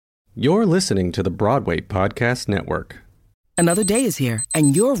You're listening to the Broadway Podcast Network. Another day is here,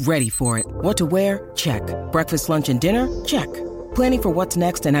 and you're ready for it. What to wear? Check. Breakfast, lunch, and dinner? Check. Planning for what's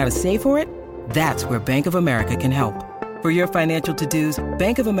next and how to save for it? That's where Bank of America can help. For your financial to-dos,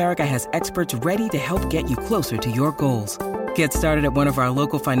 Bank of America has experts ready to help get you closer to your goals. Get started at one of our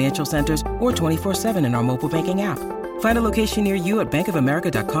local financial centers or 24/7 in our mobile banking app. Find a location near you at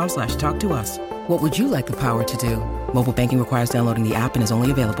bankofamerica.com/talktous. What would you like the power to do? Mobile banking requires downloading the app and is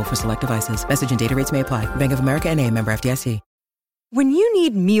only available for select devices. Message and data rates may apply. Bank of America N.A., member FDIC. When you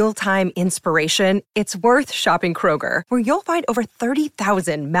need mealtime inspiration, it's worth shopping Kroger, where you'll find over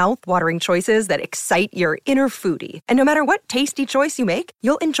 30,000 mouth-watering choices that excite your inner foodie. And no matter what tasty choice you make,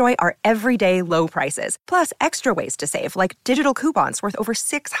 you'll enjoy our everyday low prices, plus extra ways to save, like digital coupons worth over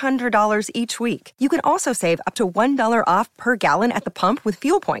 $600 each week. You can also save up to $1 off per gallon at the pump with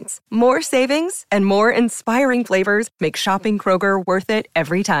fuel points. More savings and more inspiring flavors make shopping Kroger worth it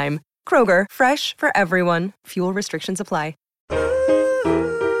every time. Kroger, fresh for everyone. Fuel restrictions apply.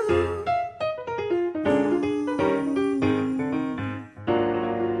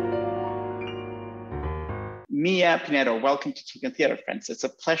 Mia Pinheiro, welcome to Chicken Theater Friends. It's a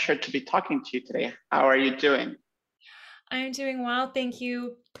pleasure to be talking to you today. How are you doing? I'm doing well. Thank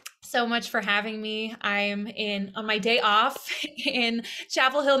you so much for having me. I'm on my day off in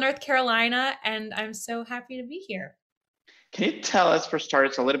Chapel Hill, North Carolina, and I'm so happy to be here. Can you tell us, for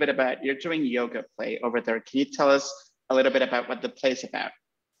starters, a little bit about, you're doing yoga play over there. Can you tell us a little bit about what the play's about?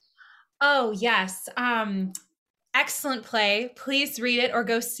 Oh, yes. Excellent play. Please read it or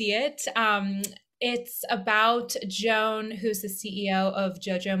go see it. It's about Joan, who's the CEO of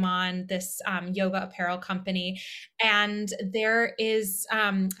JoJoMon, this yoga apparel company. And there is,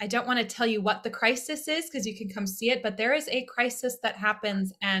 I don't want to tell you what the crisis is because you can come see it, but there is a crisis that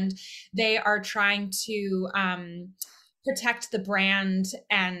happens and they are trying to protect the brand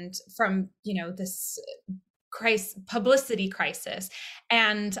and from, this publicity crisis.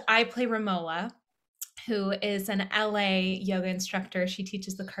 And I play Romola, who is an LA yoga instructor. She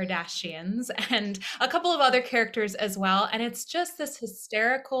teaches the Kardashians and a couple of other characters as well. And it's just this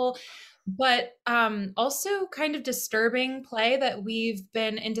hysterical, but also kind of disturbing play that we've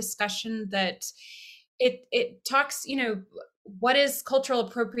been in discussion that it talks, what is cultural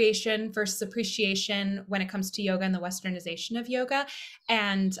appropriation versus appreciation when it comes to yoga and the westernization of yoga.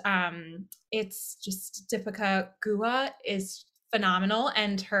 And it's just Deepika Guha is phenomenal,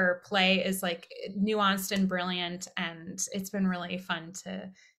 and her play is like nuanced and brilliant, and it's been really fun to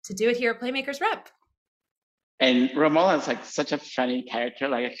do it here at Playmakers Rep. And Romola is like such a funny character.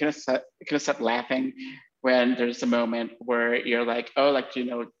 Like I couldn't stop laughing when there's a moment where you're like, oh, like,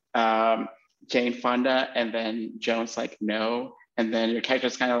 Jane Fonda, and then Joan's like, no, and then your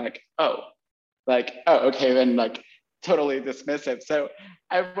character's kind of like, oh, okay, then like totally dismissive. So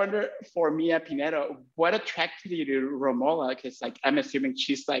I wonder, for Mia Pinheiro, what attracted you to Romola? Because like I'm assuming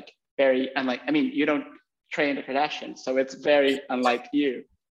she's like very unlike. I mean, you don't train the Kardashians, so it's very unlike you.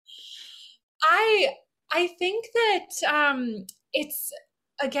 I think that it's,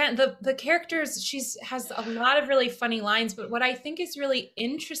 again, the characters, has a lot of really funny lines, but what I think is really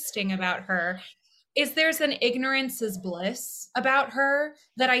interesting about her is there's an ignorance is bliss about her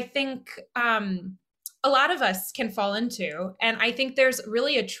that I think a lot of us can fall into. And I think there's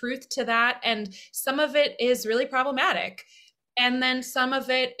really a truth to that. And some of it is really problematic. And then some of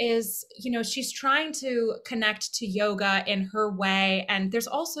it is, she's trying to connect to yoga in her way. And there's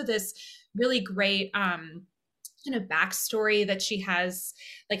also this really great kind of backstory that she has,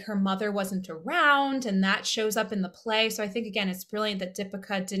 like her mother wasn't around, and that shows up in the play. So I think, again, it's brilliant that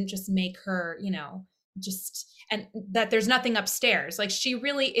Deepika didn't just make her, and that there's nothing upstairs. Like she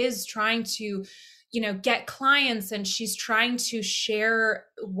really is trying to, get clients, and she's trying to share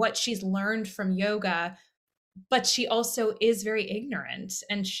what she's learned from yoga, but she also is very ignorant,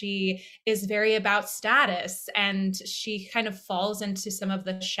 and she is very about status, and she kind of falls into some of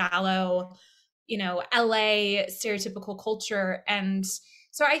the shallow, LA stereotypical culture. And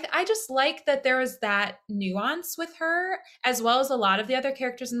so I just like that there is that nuance with her, as well as a lot of the other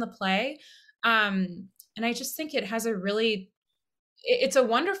characters in the play. And I just think it has it's a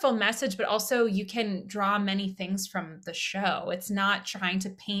wonderful message, but also you can draw many things from the show. It's not trying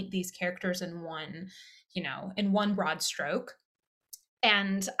to paint these characters in one broad stroke.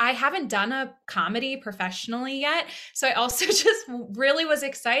 And I haven't done a comedy professionally yet. So I also just really was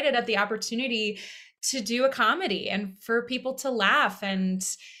excited at the opportunity to do a comedy and for people to laugh. And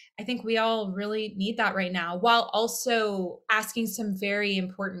I think we all really need that right now, while also asking some very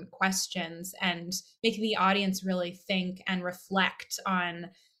important questions and making the audience really think and reflect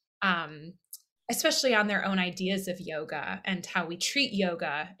on, especially on their own ideas of yoga and how we treat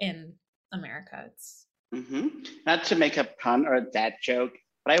yoga in America. Not to make a pun or a dad joke,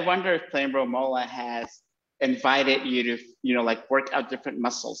 but I wonder if Flame Romola has invited you to, like work out different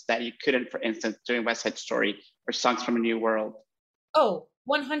muscles that you couldn't, for instance, doing West Side Story or Songs from a New World. Oh,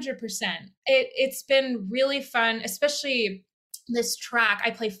 100%. It's been really fun, especially this track.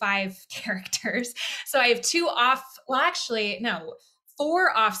 I play 5 characters. So I have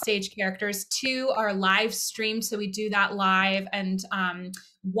 4 offstage characters. 2 are live streamed. So we do that live. And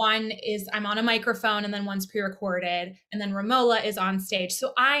 1 is I'm on a microphone, and then 1's pre-recorded. And then Romola is on stage.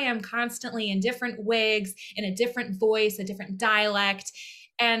 So I am constantly in different wigs, in a different voice, a different dialect.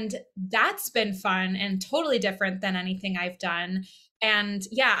 And that's been fun and totally different than anything I've done. And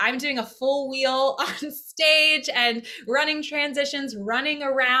yeah, I'm doing a full wheel on stage and running transitions, running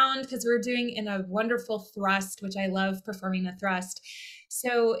around, because we're doing in a wonderful thrust, which I love performing the thrust.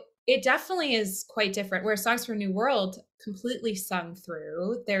 So it definitely is quite different. Where Songs for a New World, completely sung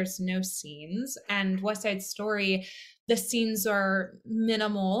through, there's no scenes. And West Side Story, the scenes are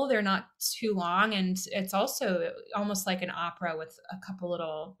minimal. They're not too long. And it's also almost like an opera with a couple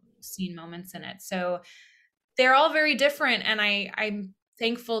little scene moments in it. So they're all very different, and I'm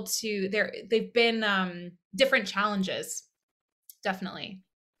thankful to they've been different challenges, definitely.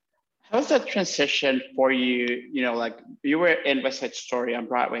 How was that transition for you? Like you were in West Side Story on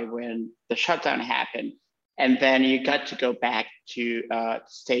Broadway when the shutdown happened, and then you got to go back to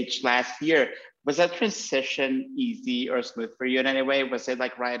stage last year. Was that transition easy or smooth for you in any way? Was it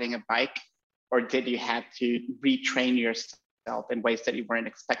like riding a bike, or did you have to retrain yourself in ways that you weren't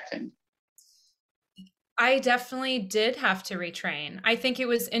expecting? I definitely did have to retrain. I think it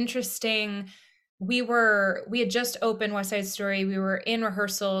was interesting. We had just opened West Side Story. We were in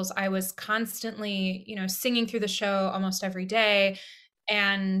rehearsals. I was constantly, singing through the show almost every day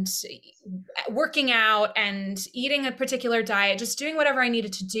and working out and eating a particular diet, just doing whatever I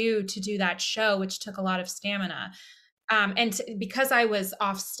needed to do that show, which took a lot of stamina. Because I was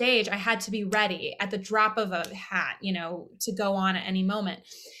off stage, I had to be ready at the drop of a hat, to go on at any moment.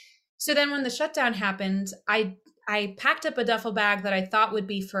 So then when the shutdown happened, I packed up a duffel bag that I thought would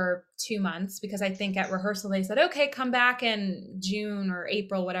be for 2 months, because I think at rehearsal they said, okay, come back in June or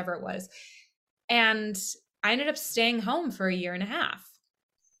April, whatever it was. And I ended up staying home for 1.5 years,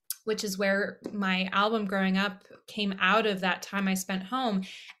 which is where my album Growing Up came out of that time I spent home.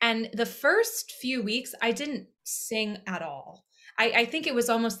 And the first few weeks, I didn't sing at all. I think it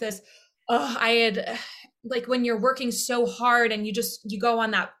was almost this, I had, like when you're working so hard and you go on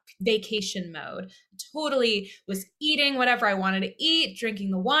that vacation mode. Totally was eating whatever I wanted to eat, drinking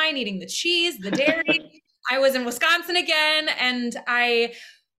the wine, eating the cheese, the dairy. I was in Wisconsin again, and I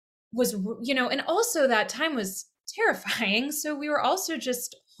was, and also that time was terrifying. So we were also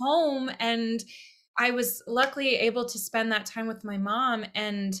just home, and I was luckily able to spend that time with my mom.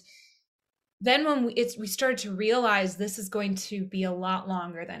 And then when we started to realize this is going to be a lot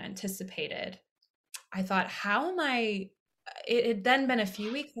longer than anticipated, I thought, it had then been a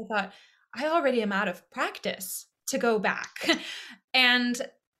few weeks. I thought, I already am out of practice to go back. And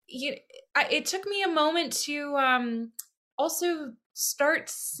it took me a moment to also start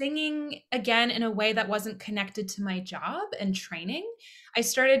singing again in a way that wasn't connected to my job and training. I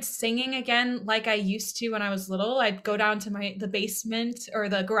started singing again like I used to when I was little. I'd go down to the basement or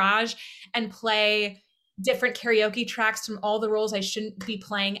the garage and play different karaoke tracks from all the roles I shouldn't be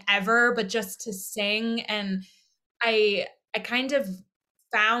playing ever, but just to sing. And I kind of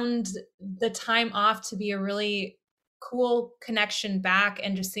found the time off to be a really cool connection back,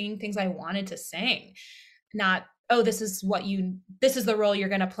 and just singing things I wanted to sing. Not, oh, this is the role you're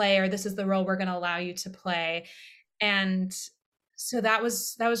going to play, or this is the role we're going to allow you to play. And so that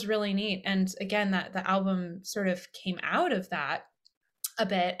was really neat. And again, that the album sort of came out of that a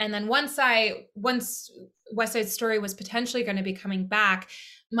bit. And then once West Side Story was potentially going to be coming back,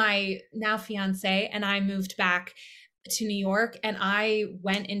 my now fiance and I moved back to New York, and I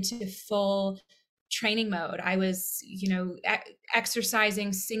went into full training mode. I was,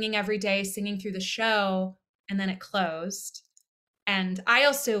 exercising, singing every day, singing through the show, and then it closed. And I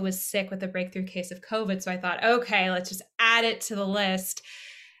also was sick with a breakthrough case of COVID. So I thought, okay, let's just add it to the list.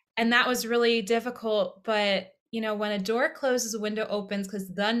 And that was really difficult. But, when a door closes, a window opens, because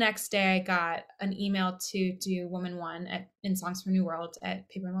the next day I got an email to do Woman One in Songs for a New World at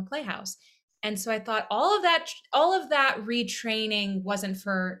Paper Mill Playhouse. And so I thought all of that retraining wasn't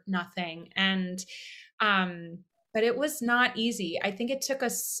for nothing. And, but it was not easy. I think it took a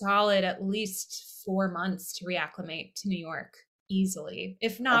solid at least 4 months to reacclimate to New York easily.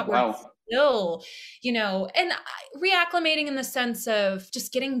 If not, wow. we're still, and reacclimating in the sense of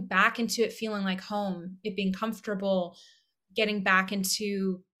just getting back into it, feeling like home, it being comfortable, getting back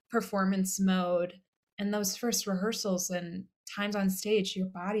into performance mode. And those first rehearsals and times on stage, your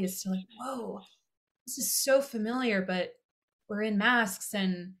body is still like, whoa, this is so familiar, but we're in masks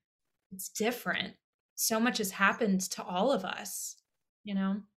and it's different. So much has happened to all of us,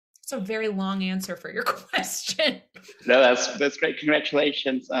 It's a very long answer for your question. No, that's great.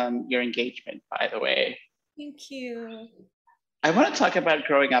 Congratulations on your engagement, by the way. Thank you. I want to talk about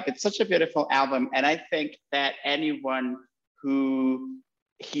Growing Up. It's such a beautiful album. And I think that anyone who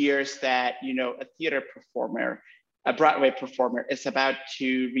hears that, a theater performer, a Broadway performer is about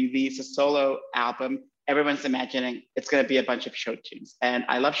to release a solo album, everyone's imagining it's going to be a bunch of show tunes. And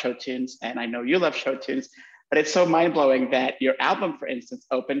I love show tunes, and I know you love show tunes, but it's so mind-blowing that your album, for instance,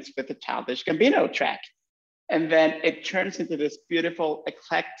 opens with a Childish Gambino track. And then it turns into this beautiful,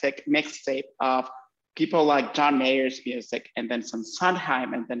 eclectic mixtape of people like John Mayer's music, and then some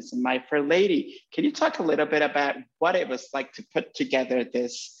Sondheim, and then some My Fair Lady. Can you talk a little bit about what it was like to put together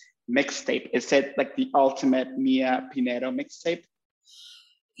this mixtape? Is it like the ultimate Mia Pinero mixtape?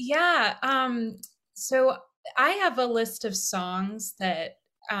 Yeah. So I have a list of songs that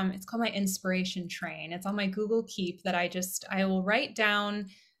it's called my inspiration train. It's on my Google Keep that I will write down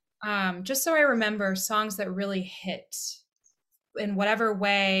just so I remember songs that really hit in whatever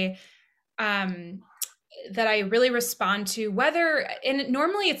way that I really respond to, and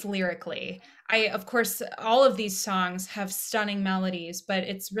normally it's lyrically. Of course, all of these songs have stunning melodies, but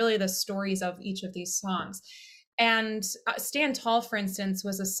it's really the stories of each of these songs. And Stand Tall, for instance,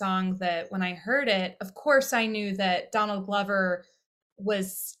 was a song that when I heard it, of course, I knew that Donald Glover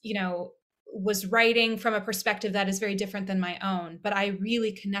was writing from a perspective that is very different than my own, but I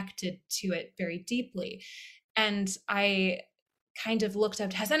really connected to it very deeply. And I kind of looked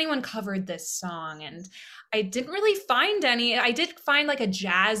up, has anyone covered this song? And I didn't really find any. I did find like a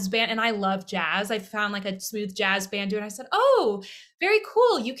jazz band, and I love jazz. I found like a smooth jazz band do it. I said, oh, very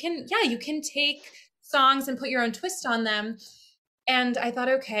cool. You can take songs and put your own twist on them. And I thought,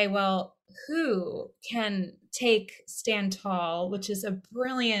 okay, well, who can take Stand Tall, which is a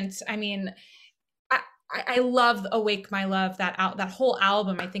brilliant, I love Awake My Love, that whole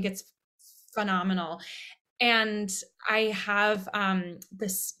album. I think it's phenomenal. And I have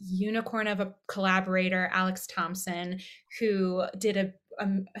this unicorn of a collaborator, Alex Thompson, who did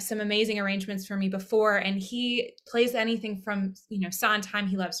some amazing arrangements for me before. And he plays anything from, Sondheim.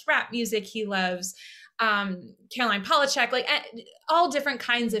 He loves rap music. He loves Caroline Polachek, like all different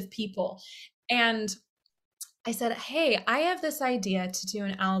kinds of people. And I said, hey, I have this idea to do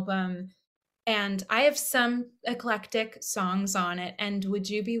an album, and I have some eclectic songs on it. And would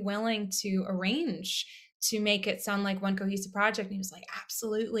you be willing to arrange to make it sound like one cohesive project? And he was like,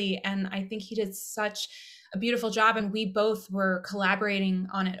 absolutely. And I think he did such a beautiful job. And we both were collaborating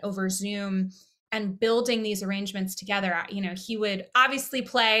on it over Zoom and building these arrangements together. He would obviously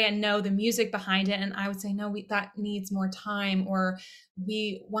play and know the music behind it. And I would say, no, that needs more time, or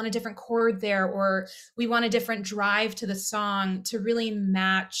we want a different chord there, or we want a different drive to the song to really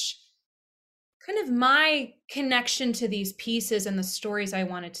match kind of my connection to these pieces and the stories I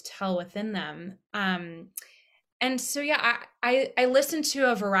wanted to tell within them. And so, yeah, I listen to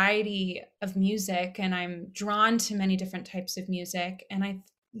a variety of music, and I'm drawn to many different types of music. And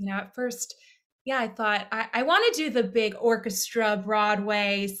at first, I thought I want to do the big orchestra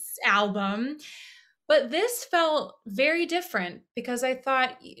Broadway album, but this felt very different because I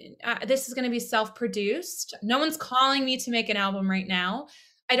thought this is going to be self-produced. No one's calling me to make an album right now.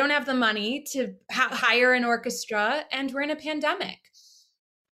 I don't have the money to hire an orchestra, and we're in a pandemic.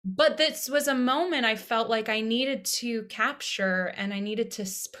 But this was a moment I felt like I needed to capture, and I needed to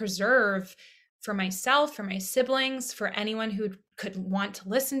preserve for myself, for my siblings, for anyone who could want to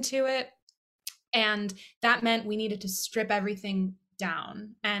listen to it. And that meant we needed to strip everything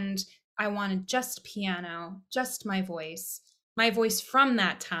down. And I wanted just piano, just my voice from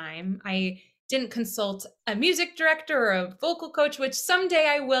that time. I didn't consult a music director or a vocal coach, which someday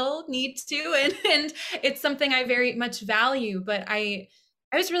I will need to. And it's something I very much value. But I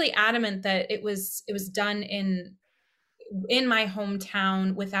was really adamant that it was done in my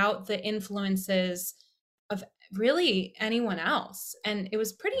hometown without the influences of really anyone else. And it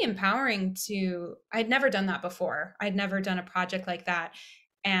was pretty empowering I'd never done that before. I'd never done a project like that.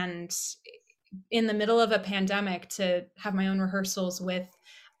 And in the middle of a pandemic, to have my own rehearsals with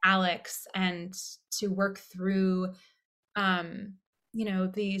Alex and to work through,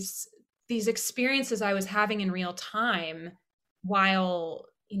 these experiences I was having in real time while,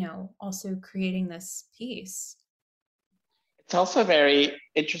 also creating this piece. It's also very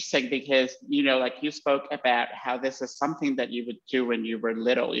interesting because, like you spoke about how this is something that you would do when you were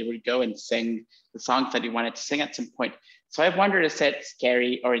little. You would go and sing the songs that you wanted to sing at some point. So I wondered, is it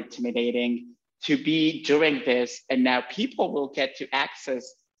scary or intimidating to be doing this? And now people will get to access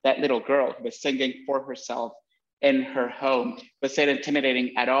that little girl who was singing for herself in her home. Was it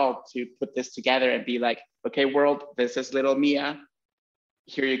intimidating at all to put this together and be like, okay, world, this is little Mia.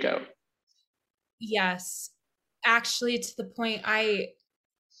 Here you go. Yes. Actually, to the point,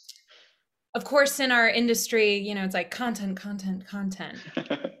 of course, in our industry, it's like content.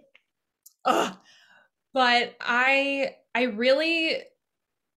 Ugh. But I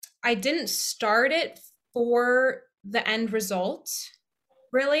didn't start it for the end result.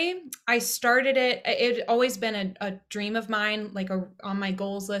 Really, I started it. It had always been a dream of mine, like on my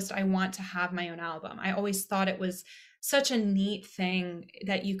goals list. I want to have my own album. I always thought it was such a neat thing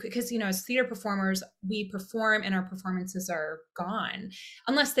that you could, because, as theater performers, we perform and our performances are gone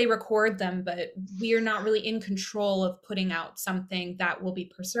unless they record them, but we are not really in control of putting out something that will be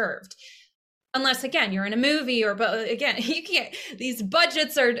preserved. Unless, again, you're in a movie but again, you can't, these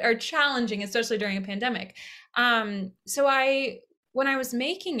budgets are challenging, especially during a pandemic. So when I was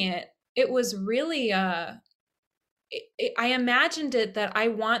making it, it was really, I imagined it that I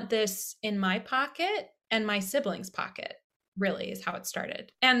want this in my pocket and my siblings' pocket, really, is how it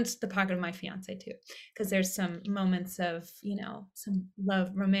started. And the pocket of my fiance too, because there's some moments of, some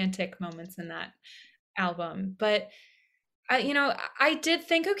love, romantic moments in that album. But I did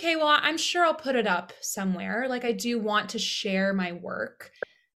think, okay, well, I'm sure I'll put it up somewhere. Like, I do want to share my work.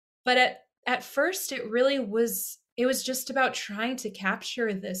 But at first it was just about trying to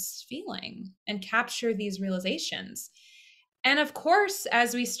capture this feeling and capture these realizations. And of course,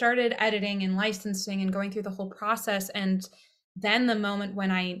 as we started editing and licensing and going through the whole process, and then the moment when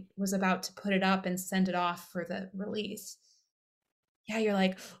I was about to put it up and send it off for the release, you're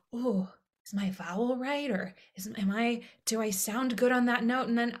like, oh, is my vowel right? Or do I sound good on that note?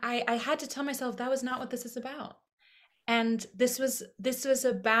 And then I had to tell myself that was not what this is about. And this was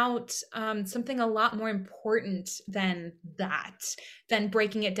about something a lot more important than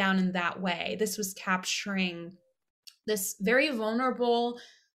breaking it down in that way. This was capturing this very vulnerable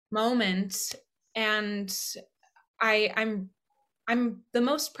moment, and I'm the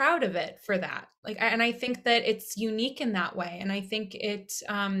most proud of it for that. And I think that it's unique in that way. And I think it,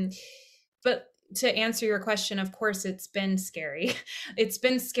 but to answer your question, of course, it's been scary. It's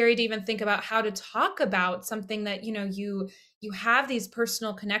been scary to even think about how to talk about something that, you have these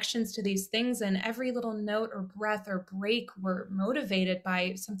personal connections to these things, and every little note or breath or break were motivated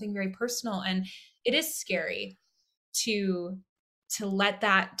by something very personal. And it is scary to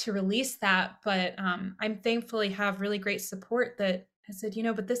release that. But I'm thankfully have really great support that has said,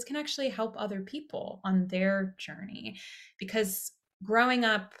 but this can actually help other people on their journey. Because growing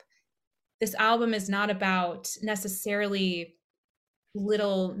up, this album is not about necessarily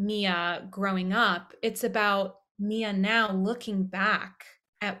little Mia growing up. It's about Mia now looking back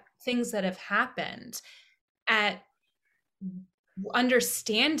at things that have happened, at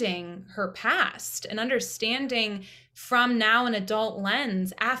understanding her past and understanding from now an adult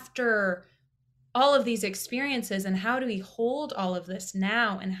lens after all of these experiences, and how do we hold all of this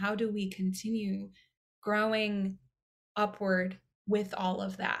now, and how do we continue growing upward with all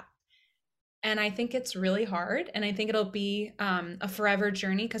of that. And I think it's really hard, and I think it'll be a forever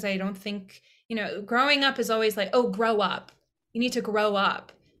journey, because I don't think, growing up is always like, oh, grow up, you need to grow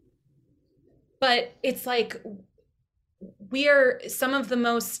up. But it's like, we are, some of the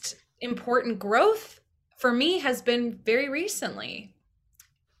most important growth for me has been very recently,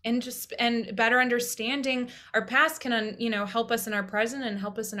 and better understanding our past can help us in our present and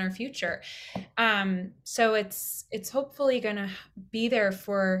help us in our future. So it's hopefully gonna be there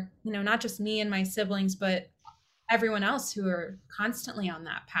for not just me and my siblings, but everyone else who are constantly on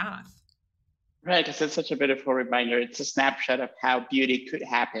that path. Right, because it's such a beautiful reminder. It's a snapshot of how beauty could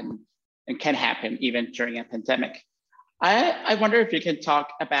happen and can happen even during a pandemic. I wonder if you can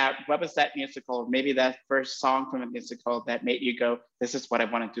talk about what was that musical, maybe that first song from a musical that made you go, this is what I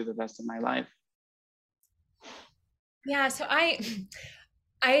want to do the rest of my life. Yeah, so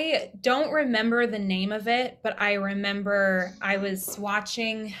I don't remember the name of it, but I remember I was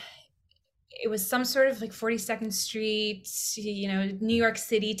watching, it was some sort of like 42nd Street, New York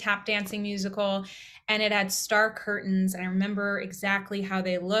City tap dancing musical, and it had star curtains. And I remember exactly how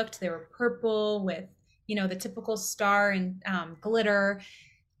they looked. They were purple with the typical star and glitter.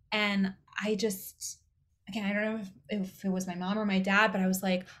 And I just, again, I don't know if it was my mom or my dad, but I was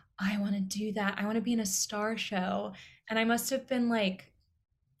like, I want to do that. I want to be in a star show. And I must have been like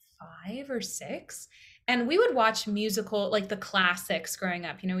 5 or 6. And we would watch musical, like the classics growing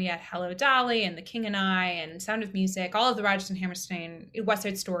up. You know, we had Hello Dolly and The King and I and Sound of Music, all of the Rodgers and Hammerstein, West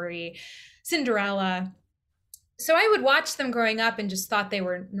Side Story, Cinderella. So I would watch them growing up and just thought they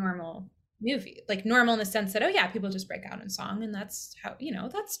were normal movie, like normal in the sense that, oh yeah, people just break out in song, and that's how, you know,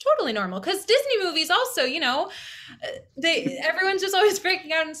 that's totally normal, because Disney movies also, you know, everyone's just always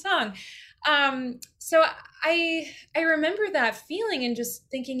breaking out in song. So I remember that feeling and just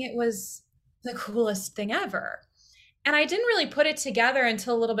thinking it was the coolest thing ever. And I didn't really put it together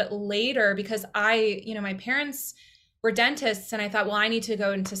until a little bit later, because you know, my parents were dentists, and I thought, well, I need to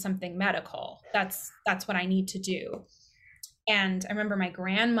go into something medical. That's what I need to do. And I remember my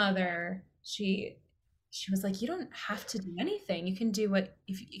grandmother, she was like, you don't have to do anything. You can do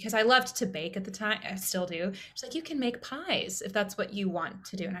because I loved to bake at the time. I still do. She's like, you can make pies if that's what you want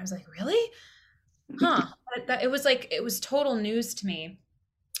to do. And I was like, really? Huh. It was total news to me.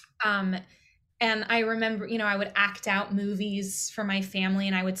 And I remember, you know, I would act out movies for my family,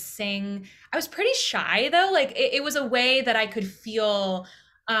 and I would sing. I was pretty shy though. Like it was a way that I could feel,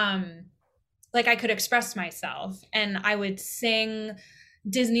 like I could express myself, and I would sing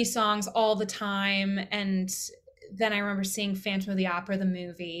Disney songs all the time. And then I remember seeing Phantom of the Opera, the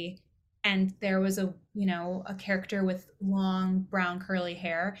movie, and there was a character with long brown curly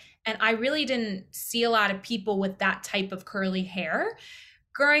hair. And I really didn't see a lot of people with that type of curly hair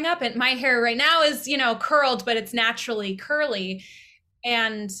growing up. And my hair right now is, you know, curled, but it's naturally curly.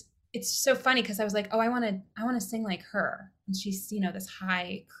 And it's so funny because I was like, oh, I want to sing like her. And she's, you know, this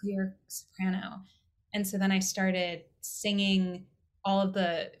high, clear soprano. And so then I started singing all of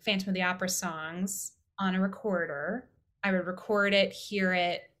the Phantom of the Opera songs on a recorder. I would record it, hear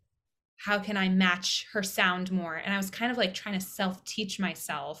it. How can I match her sound more? And I was kind of like trying to self-teach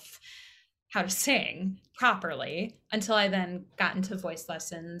myself how to sing properly until I then got into voice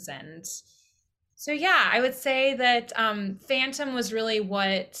lessons. And so, yeah, I would say that Phantom was really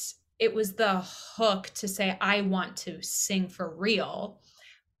it was the hook to say, I want to sing for real.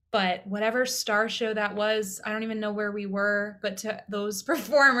 But whatever star show that was, I don't even know where we were, but to those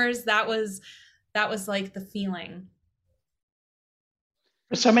performers, that was like the feeling.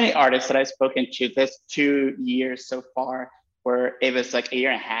 For so many artists that I've spoken to, this 2 years so far, where it was like a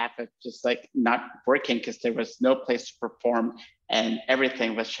year and a half of just like not working because there was no place to perform and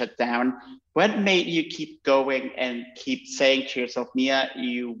everything was shut down. What made you keep going and keep saying to yourself, Mia,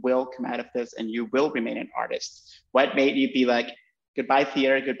 you will come out of this and you will remain an artist? What made you be like, goodbye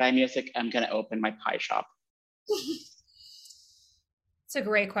theater, goodbye music, I'm gonna open my pie shop? It's a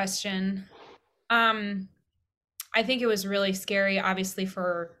great question. I think it was really scary, obviously,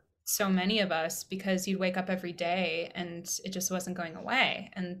 for so many of us, because you'd wake up every day and it just wasn't going away.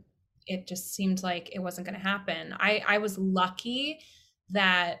 And it just seemed like it wasn't going to happen. I was lucky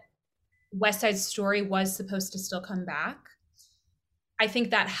that West Side Story was supposed to still come back. I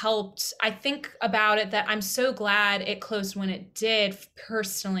think that helped. I think about it that I'm so glad it closed when it did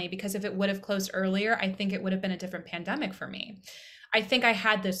personally, because if it would have closed earlier, I think it would have been a different pandemic for me. I think I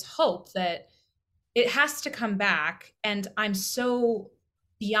had this hope that it has to come back. And I'm so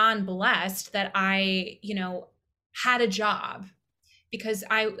beyond blessed that I, you know, had a job, because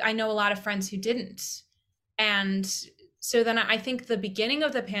I know a lot of friends who didn't. And so then I think the beginning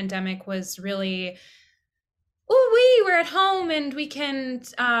of the pandemic was really, we're at home and we can,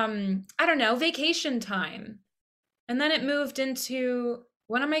 vacation time. And then it moved into,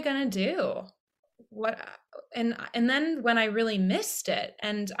 what am I going to do? And then when I really missed it,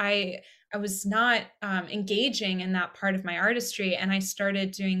 and I was not engaging in that part of my artistry, and I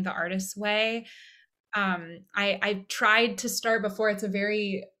started doing the artist's way. I tried to start before.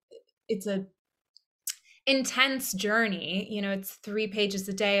 It's a intense journey. You know, it's 3 pages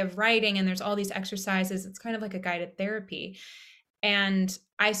a day of writing, and there's all these exercises. It's kind of like a guided therapy. And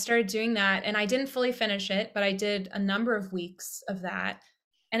I started doing that, and I didn't fully finish it, but I did a number of weeks of that.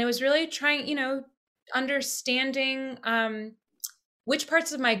 And it was really trying, you know, understanding which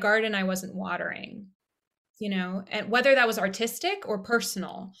parts of my garden I wasn't watering, you know, and whether that was artistic or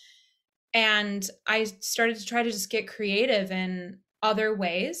personal. And I started to try to just get creative in other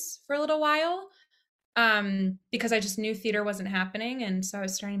ways for a little while, because I just knew theater wasn't happening. And so I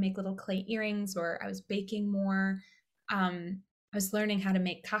was starting to make little clay earrings, or I was baking more. I was learning how to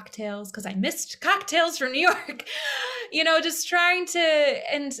make cocktails because I missed cocktails from New York, you know, just trying to.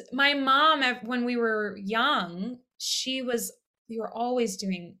 And my mom, when we were young, we were always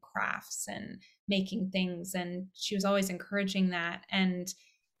doing crafts and making things, and she was always encouraging that. And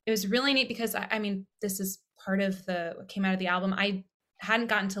it was really neat because I mean, this is part of what came out of the album. I hadn't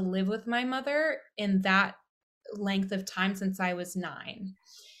gotten to live with my mother in that length of time since I was 9.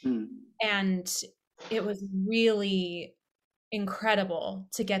 And it was really incredible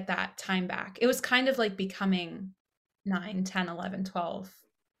to get that time back. It was kind of like becoming 9, 10, 11, 12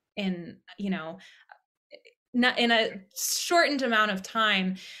 in, not in a shortened amount of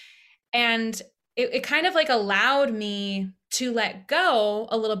time. And it kind of like allowed me to let go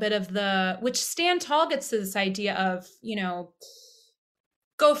a little bit of which Stan Tall gets to this idea of,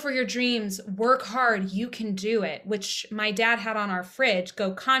 go for your dreams, work hard, you can do it, which my dad had on our fridge,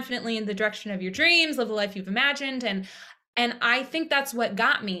 go confidently in the direction of your dreams, live the life you've imagined. And I think that's what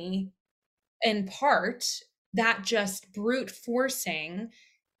got me, in part, that just brute forcing,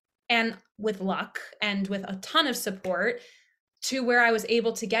 and with luck and with a ton of support, to where I was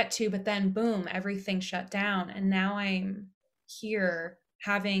able to get to, but then boom, everything shut down. And now I'm here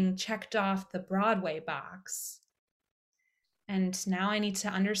having checked off the Broadway box. And now I need to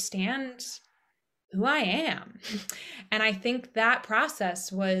understand who I am. And I think that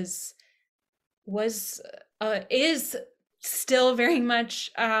process is still very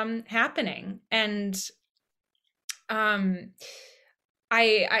much happening. And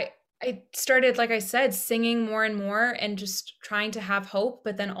I started, like I said, singing more and more and just trying to have hope,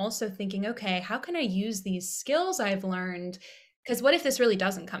 but then also thinking, okay, how can I use these skills I've learned? Because what if this really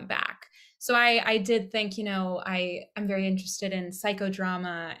doesn't come back? So I did think, I'm very interested in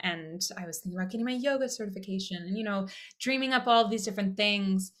psychodrama, and I was thinking about getting my yoga certification and, dreaming up all of these different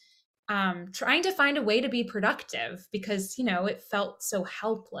things, trying to find a way to be productive because, it felt so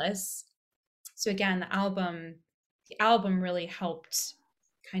helpless. So again, the album really helped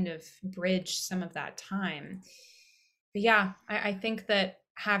kind of bridge some of that time. But yeah, I think that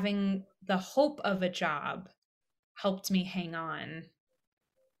having the hope of a job helped me hang on.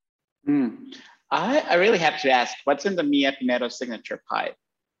 I really have to ask, what's in the Mia Pinedo signature pie?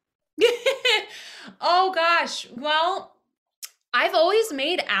 Oh gosh, well, I've always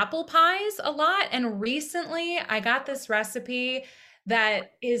made apple pies a lot, and recently I got this recipe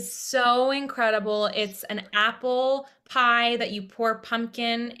that is so incredible. It's an apple pie that you pour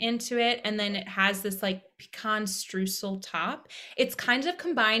pumpkin into it, and then it has this like pecan streusel top. It's kind of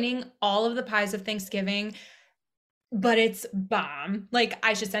combining all of the pies of Thanksgiving, but it's bomb. Like,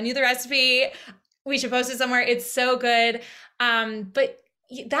 I should send you the recipe. We should post it somewhere. It's so good. But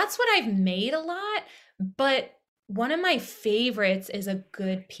that's what I've made a lot. But one of my favorites is a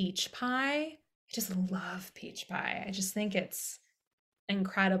good peach pie. I just love peach pie. I just think it's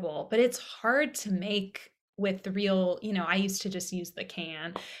incredible, but it's hard to make with the real, I used to just use the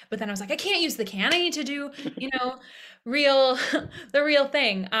can, but then I was like, I can't use the can. I need to do, the real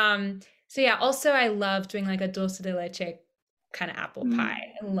thing. So yeah, also I love doing like a dulce de leche kind of apple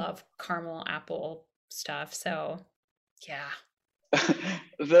pie. I love caramel apple stuff. So yeah.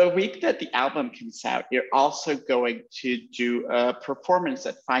 The week that the album comes out, you're also going to do a performance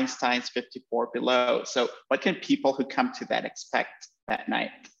at Feinstein's 54 Below. So what can people who come to that expect that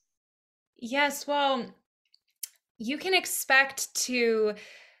night? Yes, well, you can expect to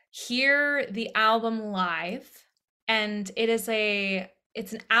hear the album live, and it's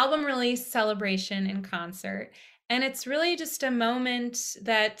an album release celebration in concert. And it's really just a moment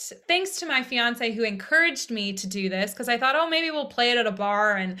that, thanks to my fiance who encouraged me to do this, because I thought, oh, maybe we'll play it at a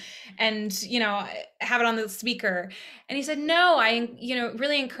bar and have it on the speaker. And he said, no,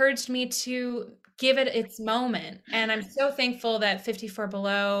 really encouraged me to give it its moment. And I'm so thankful that 54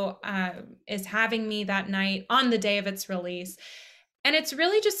 Below is having me that night on the day of its release. And it's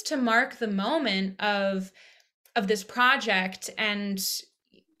really just to mark the moment of this project, and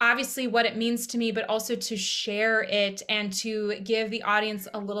obviously what it means to me, but also to share it and to give the audience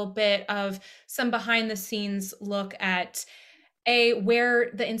a little bit of some behind the scenes look at where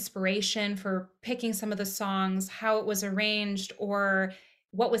the inspiration for picking some of the songs, how it was arranged, or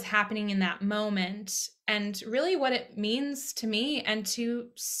what was happening in that moment, and really what it means to me, and to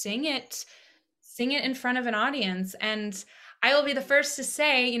sing it in front of an audience. And I will be the first to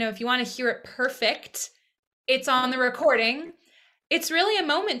say, if you want to hear it perfect, it's on the recording. It's really a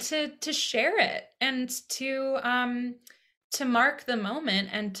moment to share it and to mark the moment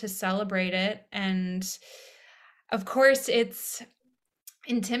and to celebrate it. And of course, it's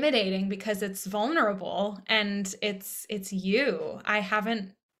intimidating because it's vulnerable and it's you.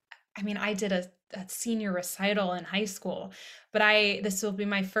 I did a senior recital in high school, but this will be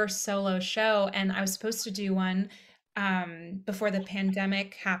my first solo show, and I was supposed to do one before the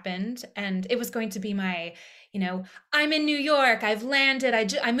pandemic happened, and it was going to be my, I'm in New York, I've landed,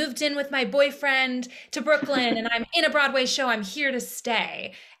 I moved in with my boyfriend to Brooklyn, and I'm in a Broadway show, I'm here to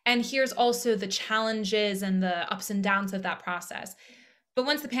stay. And here's also the challenges and the ups and downs of that process. But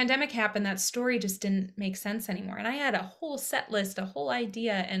once the pandemic happened, that story just didn't make sense anymore. And I had a whole set list, a whole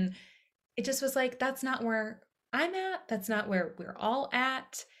idea, and it just was like, that's not where I'm at. That's not where we're all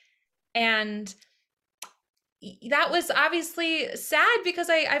at. And that was obviously sad because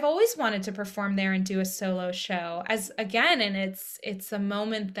I've always wanted to perform there and do a solo show as again. And it's a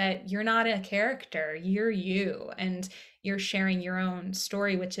moment that you're not a character, you're you, and you're sharing your own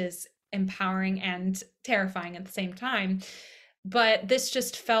story, which is empowering and terrifying at the same time. But this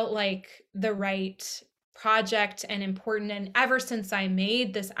just felt like the right project and important. And ever since I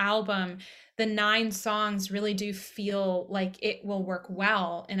made this album, the 9 songs really do feel like it will work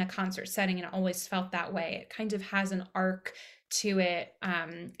well in a concert setting, and it always felt that way. It kind of has an arc to it.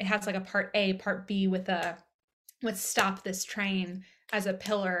 It has like a part A, part B with Stop This Train as a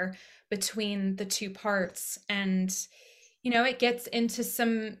pillar between the 2 parts. And it gets into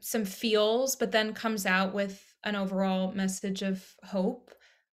some feels, but then comes out with an overall message of hope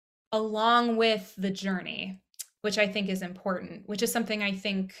along with the journey, which I think is important, which is something I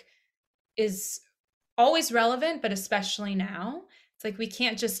think is always relevant, but especially now. It's like we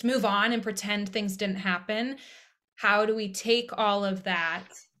can't just move on and pretend things didn't happen. How do we take all of that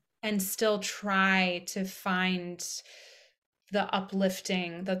and still try to find the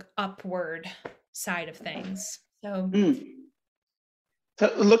uplifting, the upward side of things? So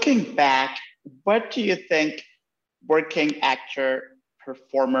looking back, what do you think working actor,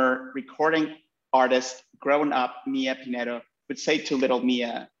 performer, recording artist, grown up Mia Pinedo would say to little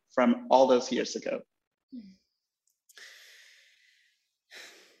Mia from all those years ago?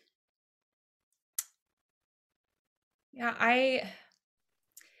 Yeah,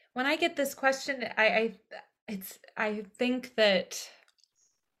 when I get this question, I think that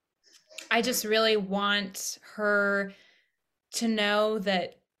I just really want her to know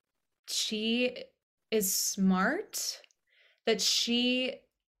that she is smart, that she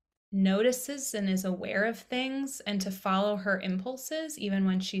notices and is aware of things, and to follow her impulses even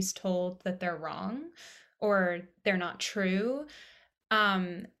when she's told that they're wrong or they're not true,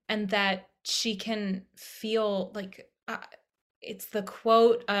 and that she can feel like it's the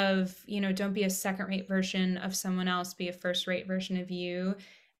quote of don't be a second-rate version of someone else, be a first-rate version of you,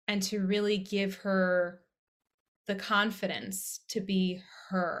 and to really give her the confidence to be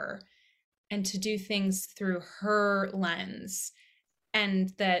her and to do things through her lens,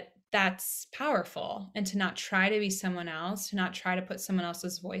 and that's powerful, and to not try to be someone else, to not try to put someone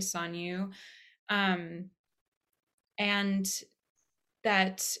else's voice on you. And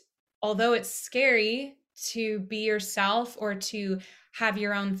that although it's scary to be yourself or to have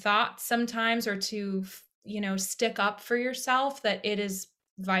your own thoughts sometimes, or to, stick up for yourself, that it is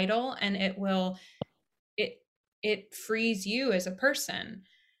vital, and it frees you as a person.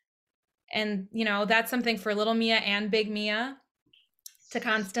 And, that's something for little Mia and big Mia to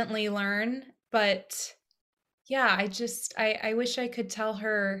constantly learn. But yeah, I wish I could tell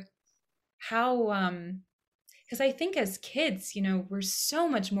her how, because I think as kids, we're so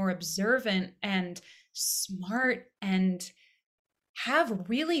much more observant and smart and have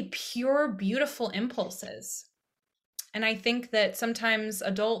really pure, beautiful impulses. And I think that sometimes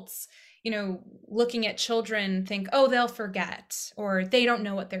adults, looking at children, think, oh, they'll forget, or they don't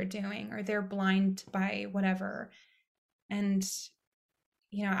know what they're doing, or they're blind by whatever. And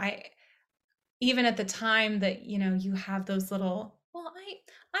I even at the time that you have those little, well,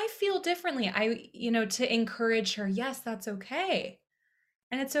 I feel differently, to encourage her, yes, that's okay,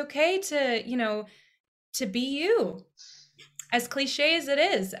 and it's okay to be you, as cliche as it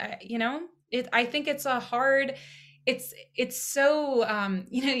is. I think it's a hard, it's so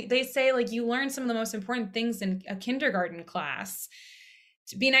they say, like, you learn some of the most important things in a kindergarten class: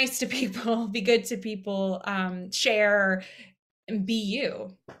 to be nice to people, be good to people, share, and be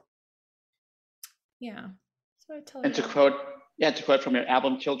you. Yeah. So I tell you. And to quote from your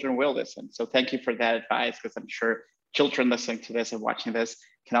album, "Children will listen." So thank you for that advice, because I'm sure children listening to this and watching this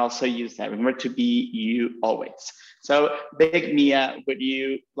can also use that. Remember to be you always. So big Mia, would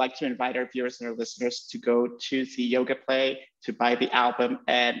you like to invite our viewers and our listeners to go to see Yoga Play, to buy the album,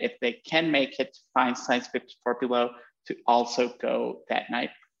 and if they can make it, to find Science 54 Below, to also go that night?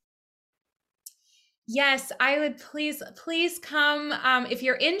 Yes, I would please come. If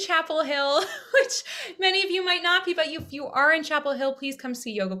you're in Chapel Hill, which many of you might not be, but if you are in Chapel Hill, please come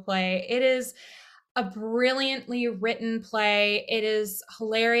see Yoga Play. It is a brilliantly written play. It is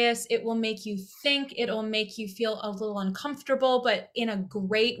hilarious. It will make you think. It'll make you feel a little uncomfortable, but in a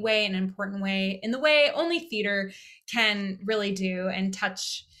great way, an important way, in the way only theater can really do, and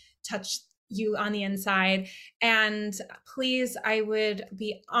touch you on the inside. And please, I would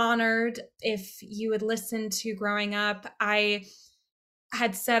be honored if you would listen to Growing Up. I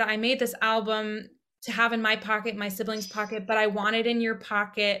had said I made this album to have in my pocket, my siblings' pocket, but I want it in your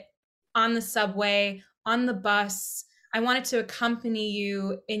pocket on the subway, on the bus. I wanted to accompany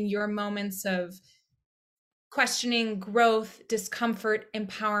you in your moments of questioning, growth, discomfort,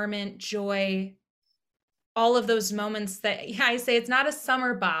 empowerment, joy, all of those moments that I say it's not a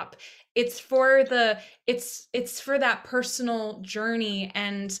summer bop. It's for that personal journey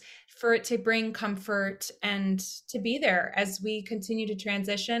and for it to bring comfort and to be there as we continue to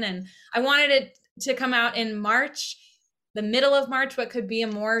transition. And I wanted it to come out in March, the middle of March, what could be a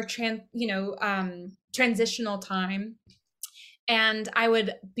more transitional time. And I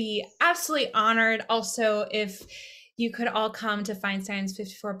would be absolutely honored also if you could all come to Feinstein's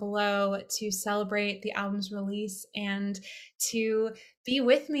 54 Below to celebrate the album's release and to be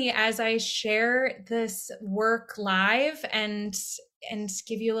with me as I share this work live and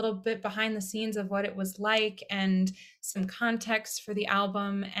give you a little bit behind the scenes of what it was like and some context for the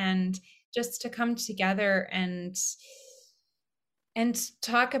album, and just to come together and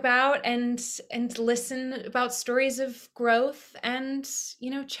talk about and listen about stories of growth and,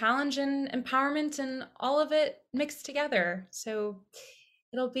 challenge and empowerment and all of it mixed together. So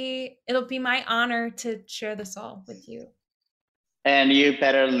it'll be my honor to share this all with you. And you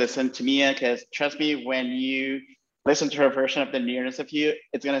better listen to Mia, because trust me, when you listen to her version of The Nearness of You,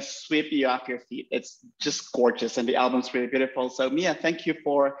 it's going to sweep you off your feet. It's just gorgeous, and the album's really beautiful. So Mia, thank you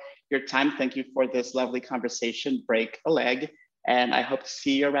for your time. Thank you for this lovely conversation. Break a leg. And I hope to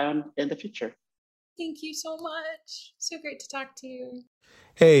see you around in the future. Thank you so much. So great to talk to you.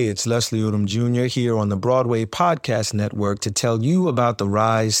 Hey, it's Leslie Odom Jr. here on the Broadway Podcast Network to tell you about the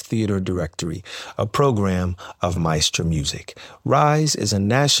Rise Theater Directory, a program of Maestra Music. Rise is a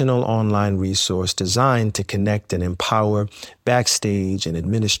national online resource designed to connect and empower backstage and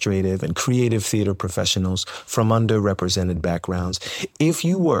administrative and creative theater professionals from underrepresented backgrounds. If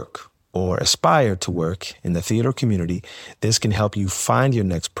you work or aspire to work in the theater community, this can help you find your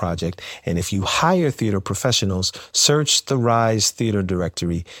next project. And if you hire theater professionals, search the Rise Theater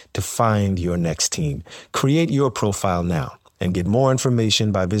Directory to find your next team. Create your profile now and get more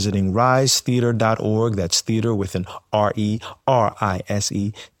information by visiting risetheater.org. That's theater with an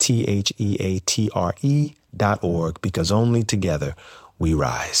RISETHEATRE.org, because only together we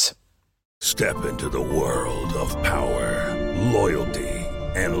rise. Step into the world of power, loyalty,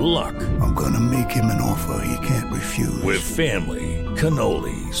 and luck. I'm gonna make him an offer he can't refuse. With family,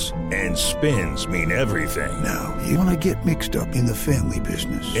 cannolis, and spins mean everything. Now, you wanna get mixed up in the family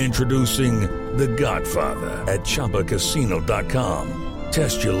business. Introducing The Godfather at ChumbaCasino.com.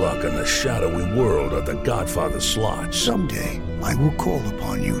 Test your luck in the shadowy world of The Godfather slot. Someday, I will call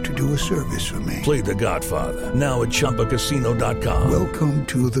upon you to do a service for me. Play The Godfather now at ChumbaCasino.com. Welcome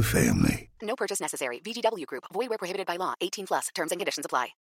to the family. No purchase necessary. VGW Group. Void where prohibited by law. 18+. Terms and conditions apply.